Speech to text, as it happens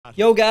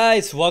Yo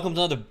guys, welcome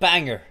to another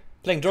banger.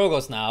 Playing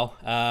Drogoz now.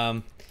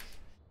 I'm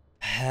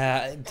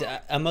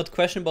not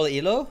questionable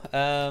elo.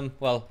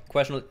 Well,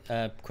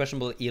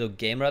 questionable elo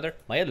game rather.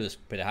 My elo is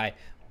pretty high,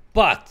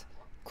 but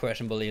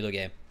questionable elo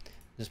game.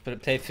 Just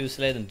play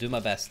Fusillade and do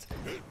my best.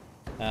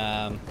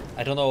 I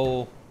don't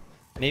know.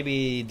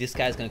 Maybe this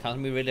guy's gonna counter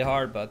me really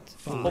hard, but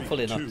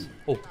hopefully not.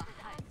 Oh,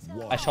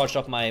 I charged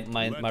up my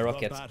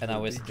rocket and I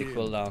wasted the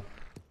cooldown.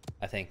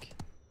 I think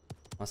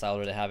once I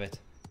already have it,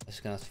 I'm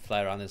just gonna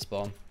fly around and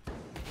spawn.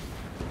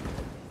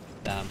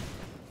 Damn.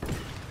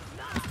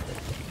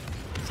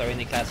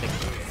 Zarini classic.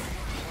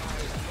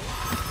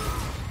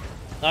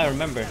 Now I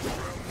remember.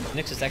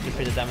 Nyx is actually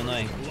pretty damn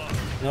annoying.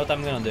 You know what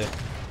I'm gonna do?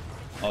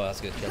 Oh, that's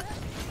a good kill.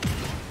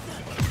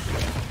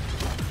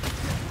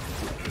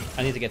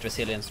 I need to get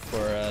resilience for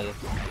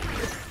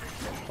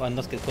well,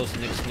 not get close to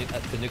Nyx.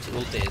 The Nyx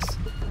ulti is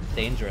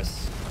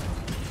dangerous.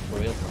 For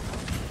real.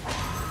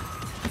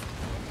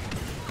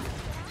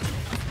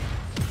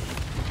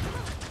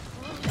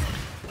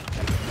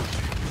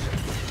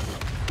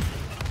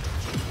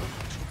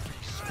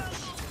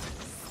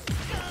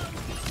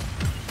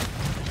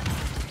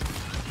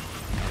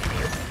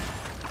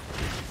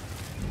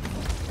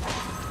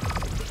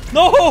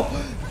 No!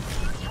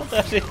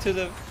 That's it to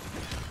the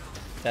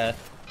death.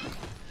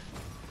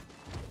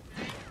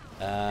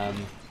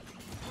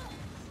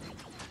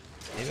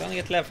 Maybe I wanna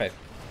get life rip.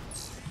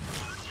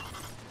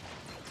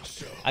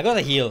 I got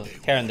a heal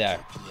here and there,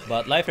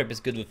 but life rip is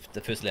good with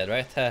the Fusillade,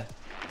 right?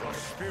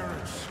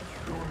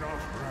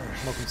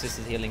 More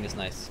consistent healing is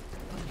nice.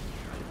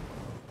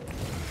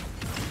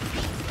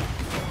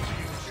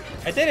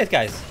 I did it,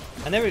 guys!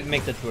 I never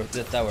make that work.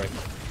 That work.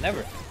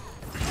 Never.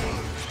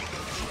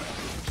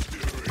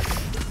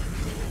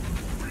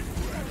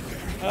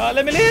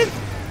 Let me live!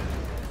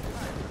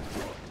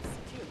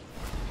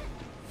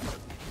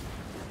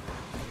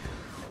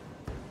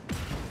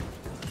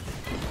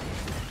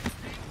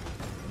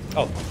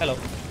 Oh, hello.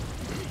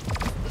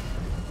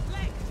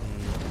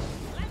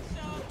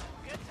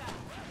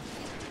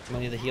 I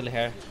need a heal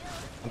here.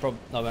 No,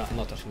 I'm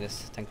not touching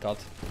this. Thank God.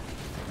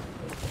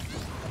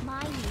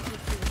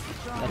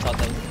 That's all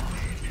done.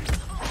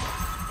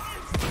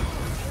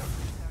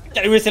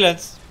 Get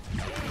resilience!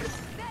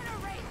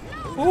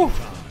 Ooh.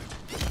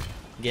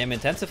 Game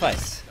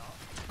intensifies.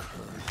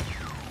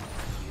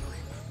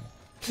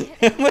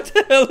 What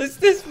the hell is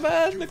this,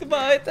 man? Look at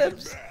my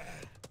items.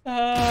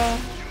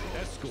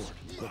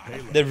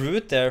 The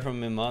root there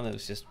from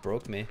Imanos just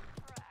broke me.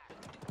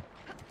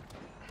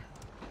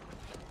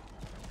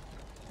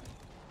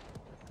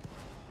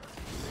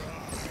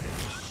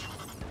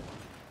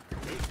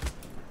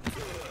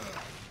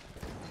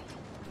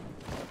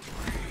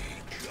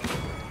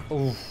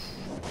 Ooh.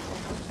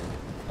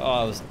 Oh,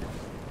 that was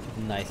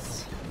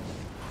nice.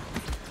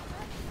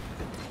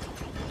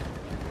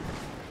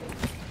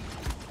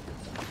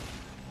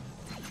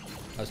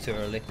 That was too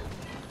early.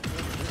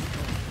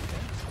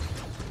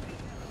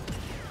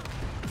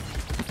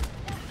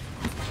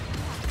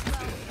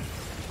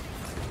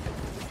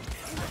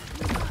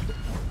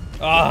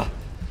 Ah!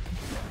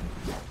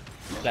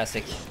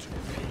 Classic.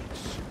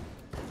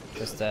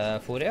 Just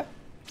Furia?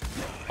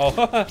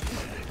 Oh,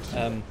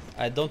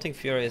 I don't think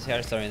Fury is here,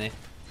 Zarini.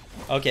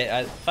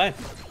 Okay, fine,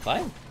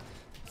 fine.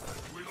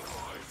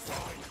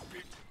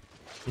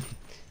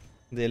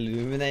 The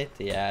Illuminate?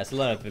 Yeah, it's a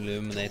lot of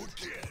Illuminate.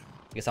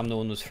 I guess I'm the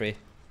one who's free.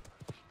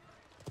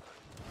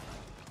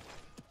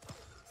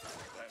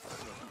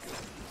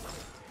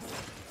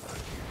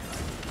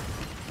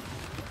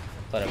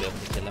 Thought I'd be able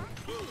to kill him.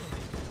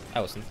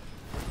 I wasn't.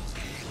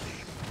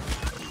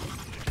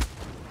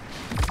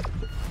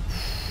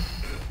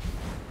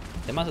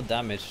 The amount of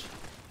damage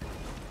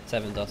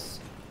 7 does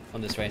on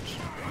this range.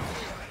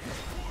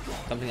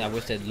 Something I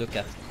wish they'd look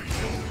at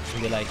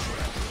and be like,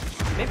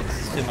 maybe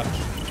this is too much.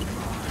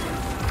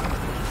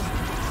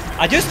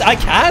 I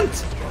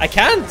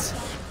can't!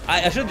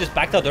 I should have just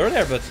backed out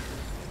earlier, but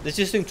it's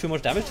just doing too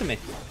much damage to me.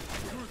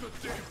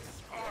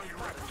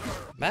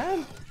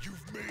 Man!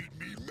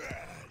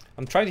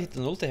 I'm trying to hit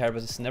an ulti here,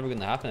 but it's never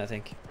gonna happen, I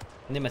think.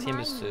 I need my team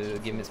is to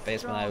give me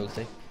space when I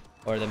ulti.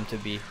 Or them to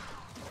be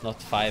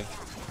not 5.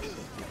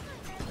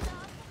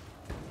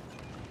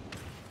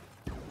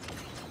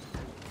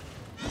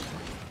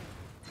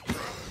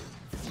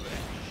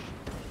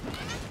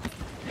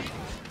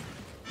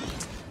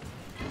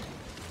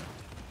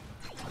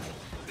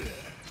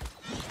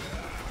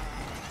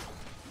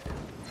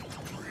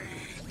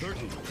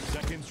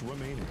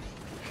 Remaining.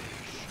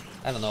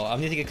 I don't know, I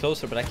need to get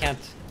closer, but I can't.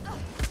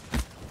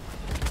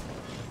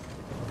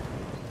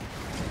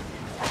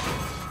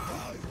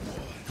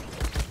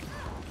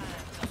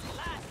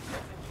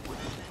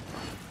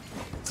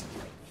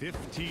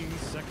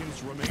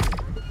 Seconds remaining.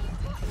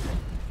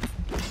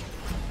 10,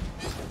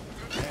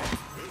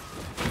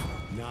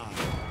 9,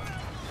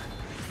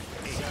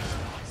 8,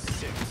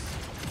 6,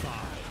 5,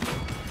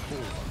 4,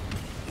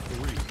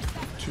 3,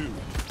 2,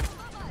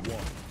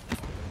 1.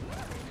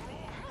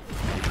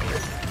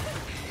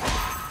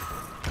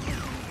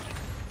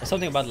 There's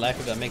something about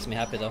life that makes me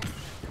happy though.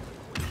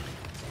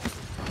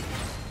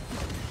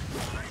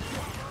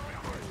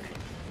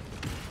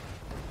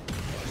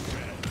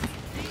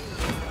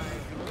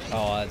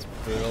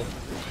 Brutal.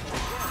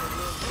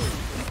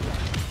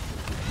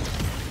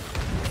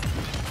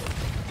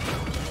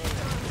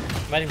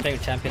 Imagine playing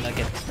with champion, I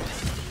get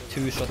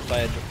 2 shots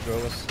by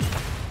Drogoz.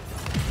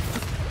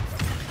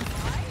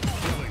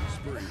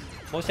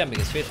 Most champion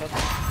gets 3 shots.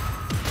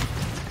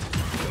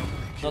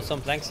 Not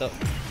some flanks though.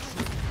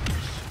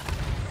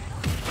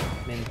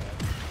 I mean,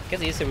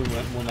 gets easier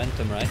with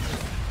momentum, right?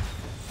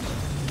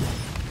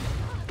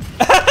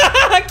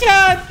 I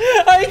can't!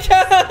 I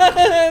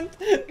can't!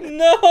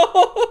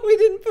 No! We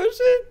didn't push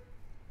it!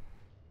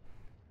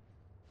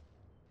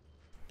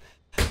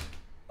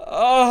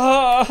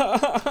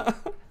 Oh,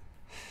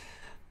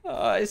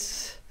 oh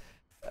it's...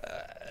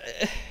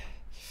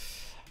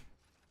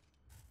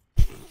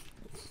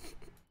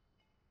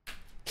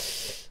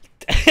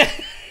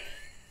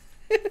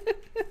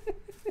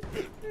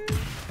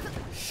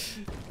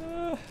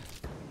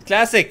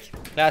 Classic!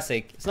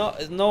 Classic. It's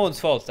no one's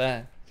fault.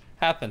 That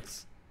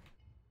happens.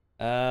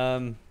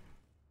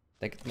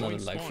 Take another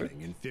life fruit.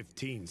 In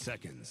 15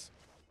 seconds.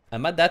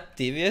 Am I that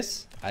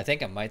devious? I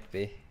think I might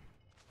be.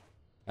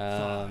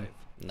 5,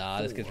 Nah,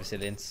 let's get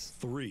resilience.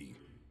 3,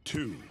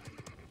 2,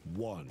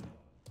 1.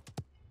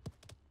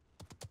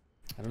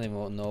 I don't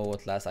even know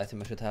what last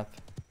item I should have.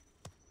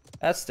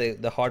 That's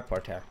the hard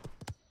part here.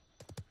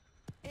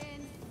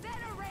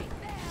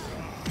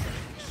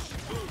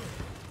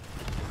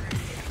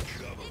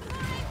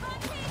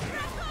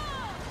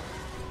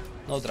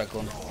 No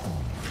Dragon. Can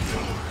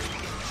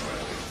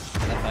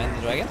I find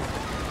the dragon?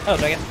 Oh,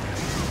 dragon.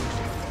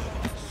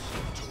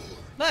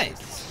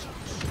 Nice.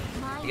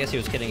 I guess he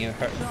was killing him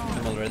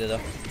already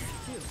though.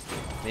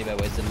 Maybe I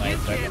wasted my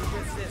dragon.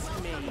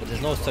 But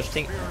there's no such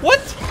thing.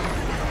 What?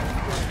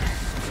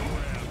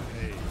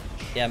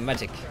 Yeah,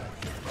 magic.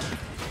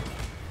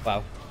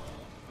 Wow.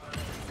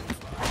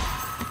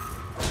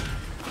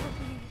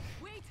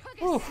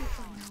 Whew.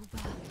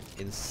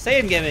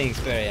 Insane gaming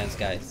experience,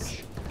 guys.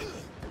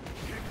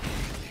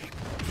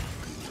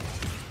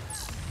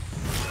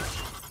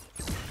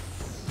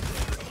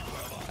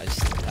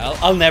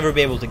 I'll never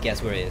be able to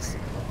guess where he is.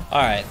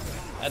 Alright,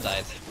 I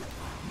died.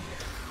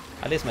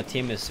 At least my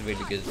team is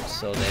really good,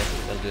 so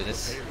they'll do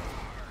this.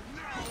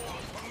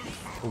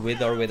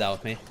 With or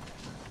without me.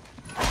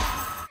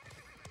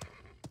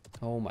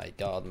 Oh my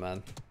god,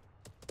 man.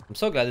 I'm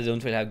so glad they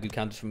don't really have good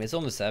counters for me. It's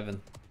only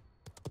 7.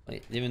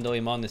 Like, even though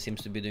Imani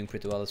seems to be doing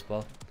pretty well as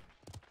well.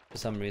 For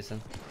some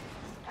reason.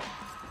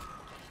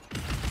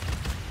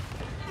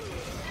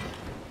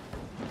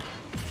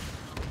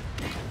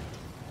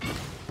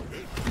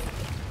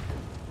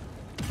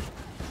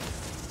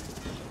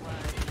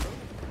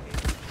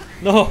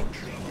 No!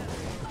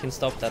 I can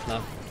stop that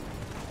now.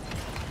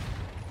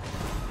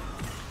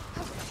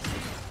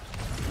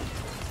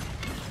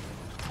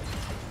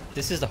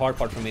 This is the hard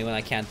part for me when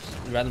I can't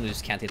randomly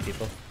just can't hit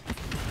people.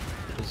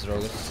 This is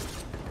Drogoz.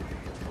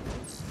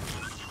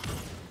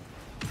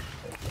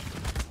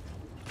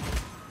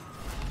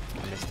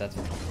 I missed that.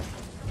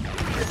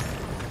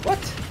 What?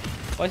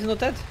 Why is he not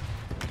dead?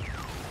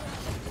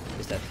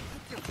 He's dead.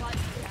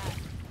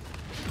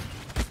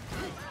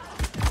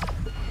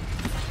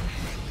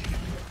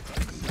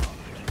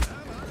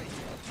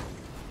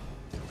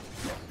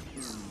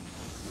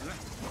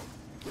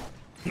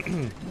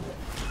 Thank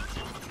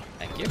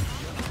you.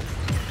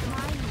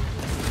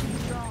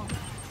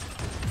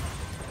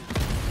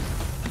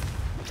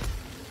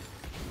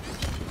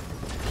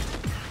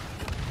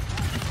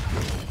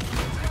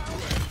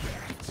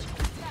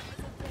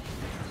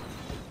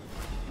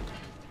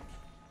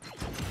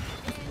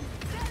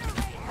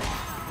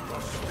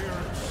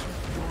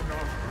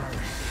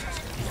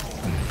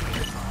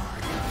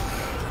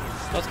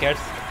 Not scared.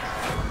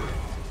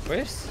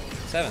 Where's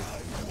 7?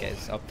 Okay,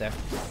 it's up there.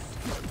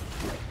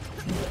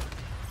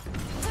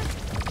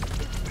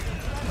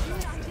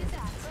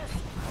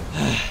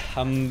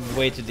 I'm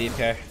way too deep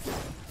here.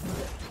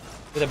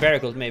 With a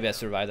barricade, maybe I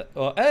survive that.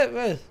 Oh,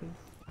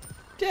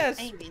 yes.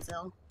 Hey,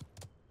 Rizal.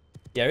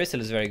 Yeah, Rizal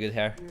is very good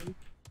here.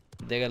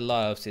 They got a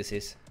lot of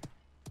CCs.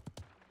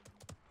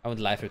 I would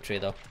life for 3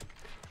 though.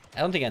 I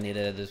don't think I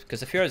needed it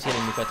because the Fury is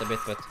healing me quite a bit,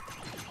 but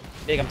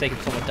I think I'm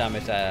taking so much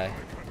damage that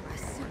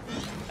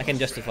I can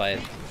justify it.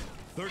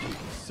 30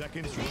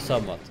 seconds.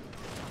 Somewhat.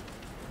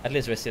 At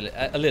least a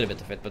little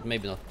bit of it, but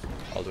maybe not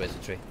all the way to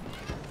 3.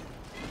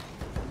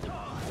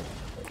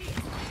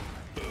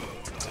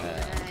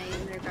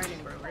 I'm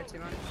regarding Rover too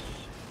much.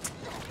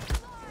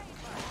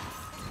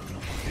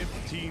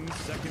 15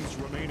 seconds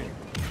remaining.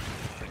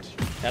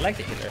 I like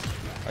the killer,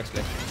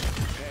 actually.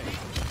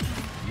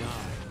 9,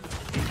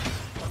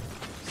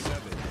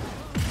 7,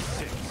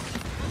 6,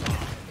 5,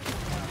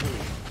 4,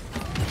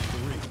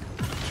 3,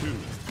 2,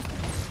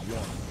 1.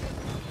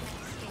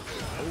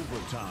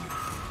 Overtime.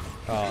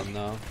 Oh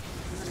no.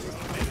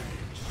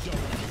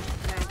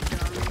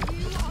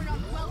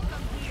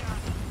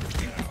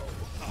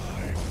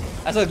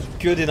 That's a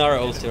good in our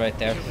ulti right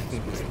there. I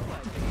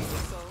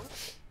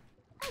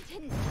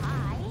didn't die.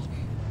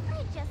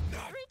 I just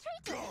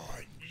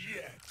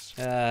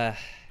retreated.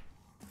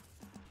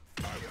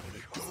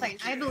 It's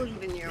like, I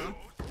believe in you.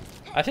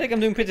 I feel like I'm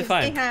doing pretty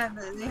fine. They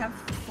have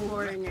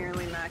 4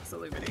 nearly max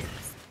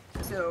illuminates.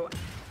 So,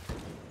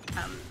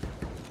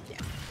 yeah.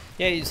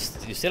 Yeah, you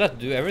still have to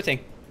do everything.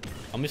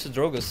 I'm Mr.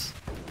 Drogoz.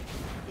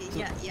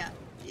 Yeah.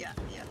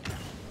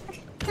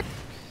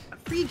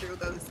 Free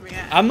Drogoz,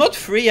 man. I'm not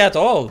free at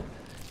all.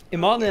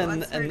 Imani Yeah, and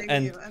what's hurting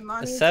and you?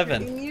 Imani's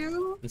 7 hurting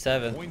you? and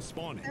 7. Point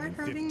spawning They're in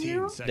hurting 15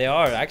 you? seconds. They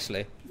are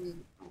actually. Mm.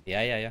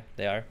 Yeah,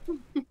 they are.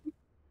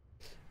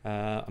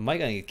 Am I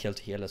gonna get killed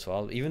to heal as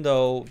well? Even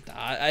though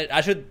I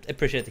should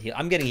appreciate the heal.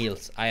 I'm getting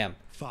heals. I am.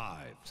 5,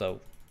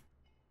 So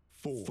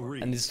 4, I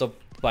need to stop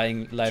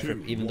buying life Two,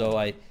 rip, even though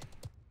I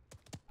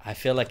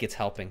feel like it's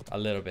helping a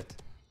little bit.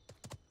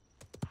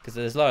 Because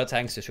there's a lot of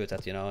tanks to shoot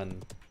at, you know,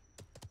 and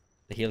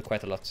they heal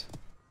quite a lot.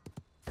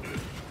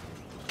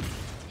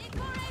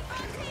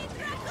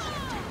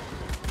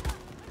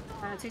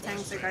 2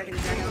 tanks are guarding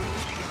Dragon.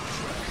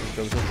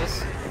 Goes with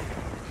this.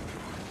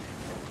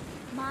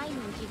 My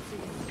ninjutsu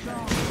is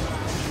strong.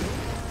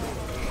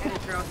 I'm gonna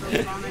throw a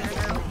full bomb in there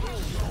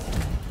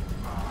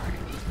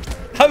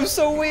though. I'm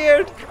so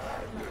weird!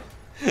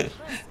 But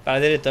I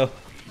did it though.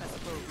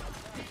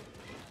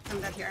 I'm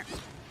dead here.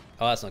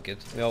 Oh, that's not good.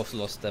 We also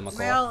lost the Makoa.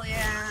 Well,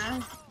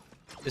 yeah.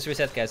 Just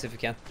reset, guys, if you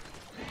can.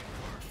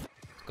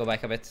 Go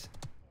back a bit.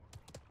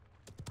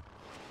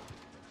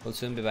 We'll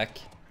soon be back.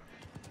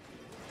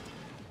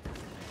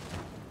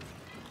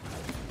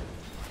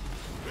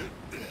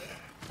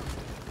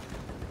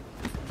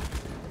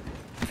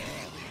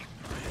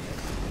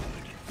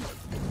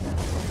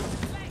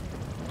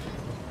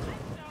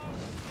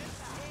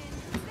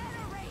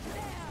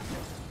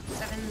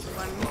 Seven's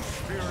one.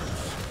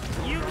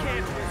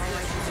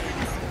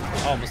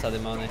 Almost had the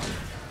money.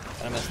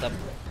 But I messed up.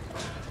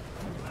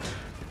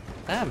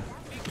 Damn.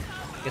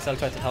 Guess I'll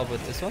try to help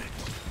with this one.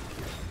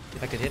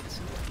 If I could hit.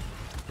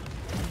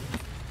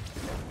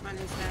 One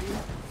is done.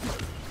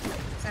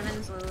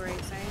 Seven's low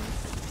right side.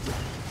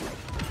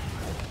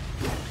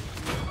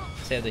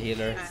 Save the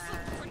healer.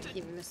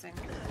 Even the same.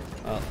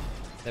 Oh,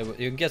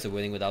 you can guess a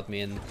winning without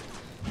me in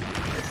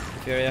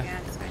Furia. Yeah,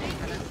 it's fine.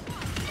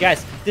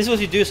 Guys, this is what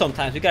you do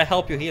sometimes. You gotta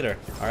help your healer,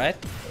 alright?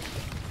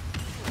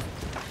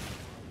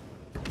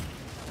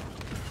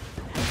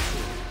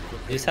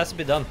 This has to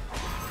be done.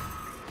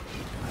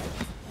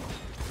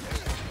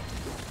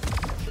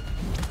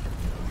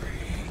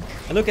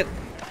 And look at...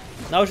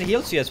 Now she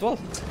heals you as well.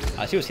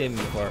 Ah, she was healing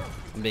me before.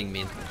 I'm being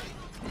mean.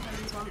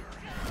 Seven's one.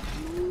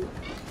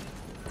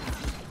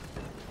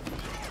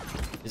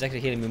 She's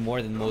actually healing me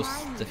more than most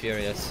the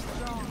Furious.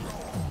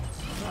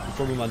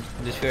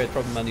 This Fury is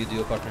probably my new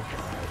duo partner.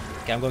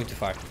 Okay, I'm going too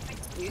far.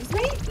 Excuse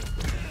me?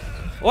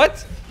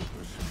 What?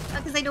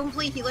 Because I don't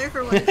play healer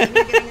for one thing,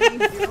 you're getting a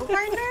new duo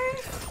partner?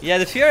 Yeah,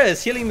 the Fury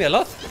is healing me a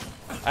lot.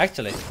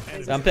 Actually.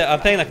 I'm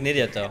playing like an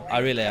idiot though. I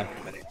really am.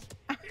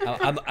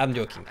 I'm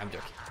joking. I'm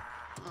joking.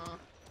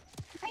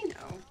 I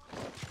know.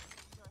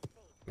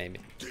 Maybe.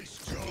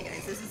 Hey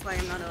guys, this is why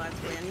I'm not allowed to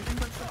play anything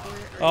but support.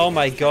 Oh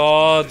my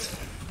god.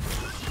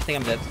 I think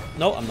I'm dead.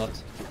 No, I'm not.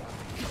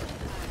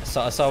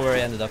 I saw where I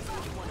ended up.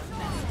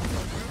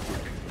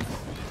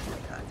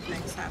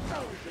 Next half,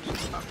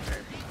 just fuck her.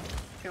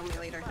 Kill me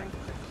later thing.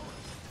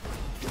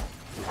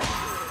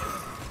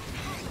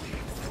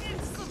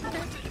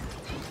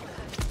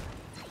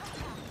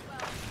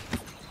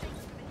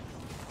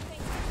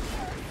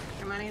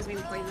 Your money has been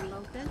poison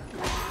bolted.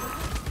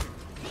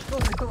 Oh,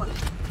 cool one.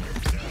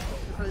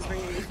 I was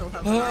bringing me full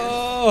health.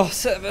 Oh,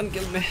 7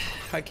 killed me.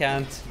 I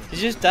can't. He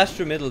just dashed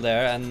through middle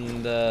there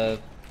and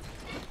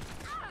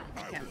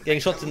getting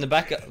shot in the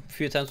back a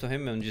few times from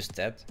him and just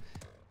dead.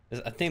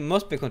 I think it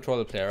must be a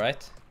controller player,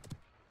 right?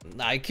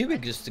 Nah,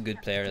 Cubic is just a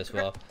good player as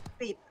well.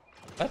 Wait,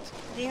 What?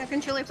 being a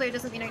controller player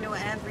doesn't mean I know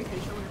every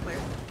controller player.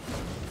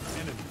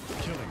 enemy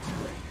killing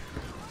spree.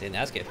 Didn't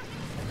ask it.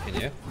 You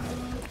knew?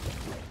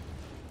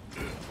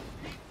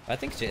 I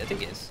think he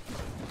is.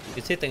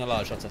 He's hitting a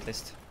lot of shots at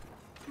least.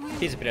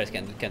 PC players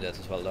can do that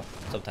as well though,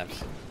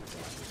 sometimes.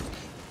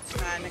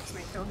 Next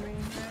might kill me.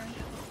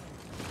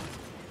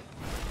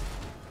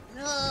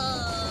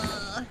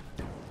 Ugh.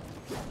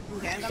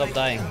 Okay, Stop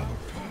dying.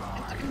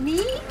 Me?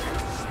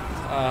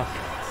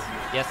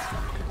 Yes.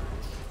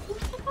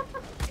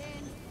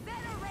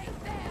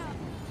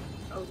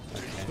 Oh,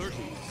 30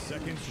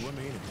 seconds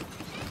remaining.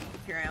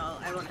 here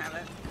I won't have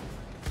it.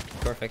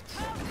 Perfect.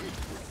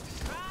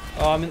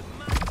 Oh,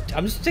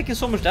 I'm just taking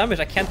so much damage,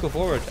 I can't go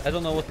forward. I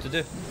don't know what to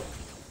do.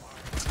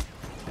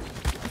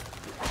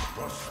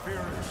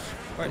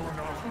 Right.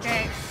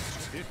 Okay,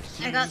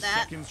 15 I got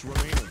that. seconds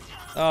remaining.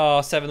 Oh,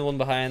 7-1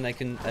 behind. I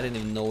didn't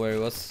even know where he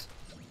was.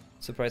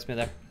 Surprised me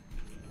there.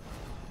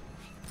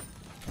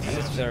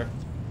 That's fair.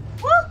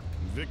 Woo!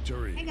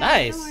 Victory. I got it,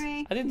 Nice. don't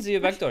worry. I didn't see your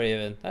backdoor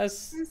even.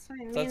 That's It's fine.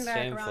 Me that's and Back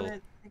shameful. around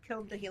it. I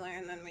killed the healer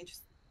and then we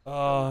just.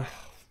 Oh,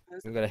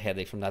 I got a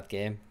headache from that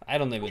game. I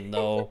don't even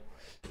know.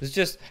 It's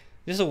just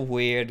a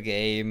weird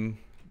game.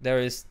 There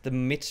is the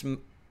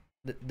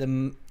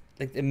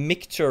like the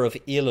mixture of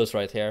elos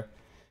right here.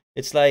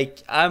 It's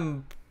like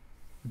I'm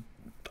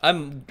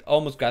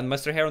almost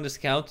grandmaster here on this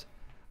account,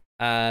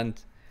 and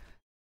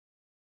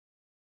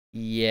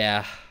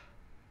yeah,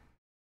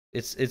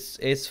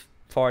 It's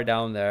far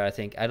down there. I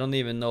think I don't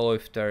even know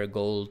if they're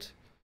gold.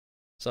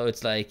 So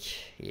it's like,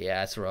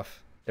 yeah, it's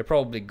rough. They're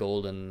probably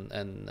gold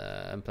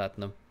and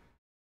platinum.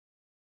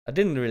 I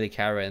didn't really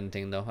carry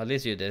anything though. At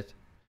least you did.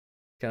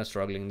 Kind of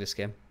struggling this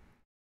game.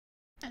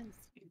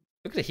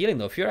 Look at the healing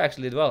though. Fury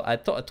actually did well. I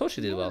thought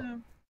she did well.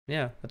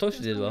 Yeah, I thought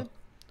she did well.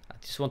 I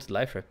just wanted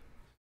life rip.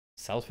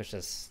 Selfish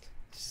as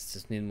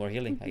just need more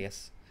healing, I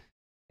guess.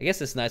 I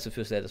guess it's nice to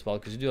Fusillade as well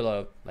because you do a lot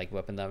of like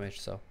weapon damage.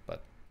 So,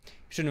 but you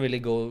shouldn't really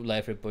go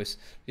life rip, boys.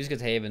 You just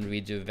get Haven,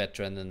 Redo,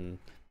 Veteran, and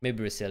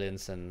maybe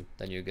Resilience, and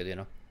then you're good, you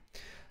know.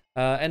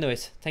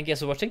 Anyways, thank you guys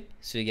for watching.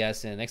 See you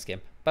guys in the next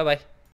game. Bye bye.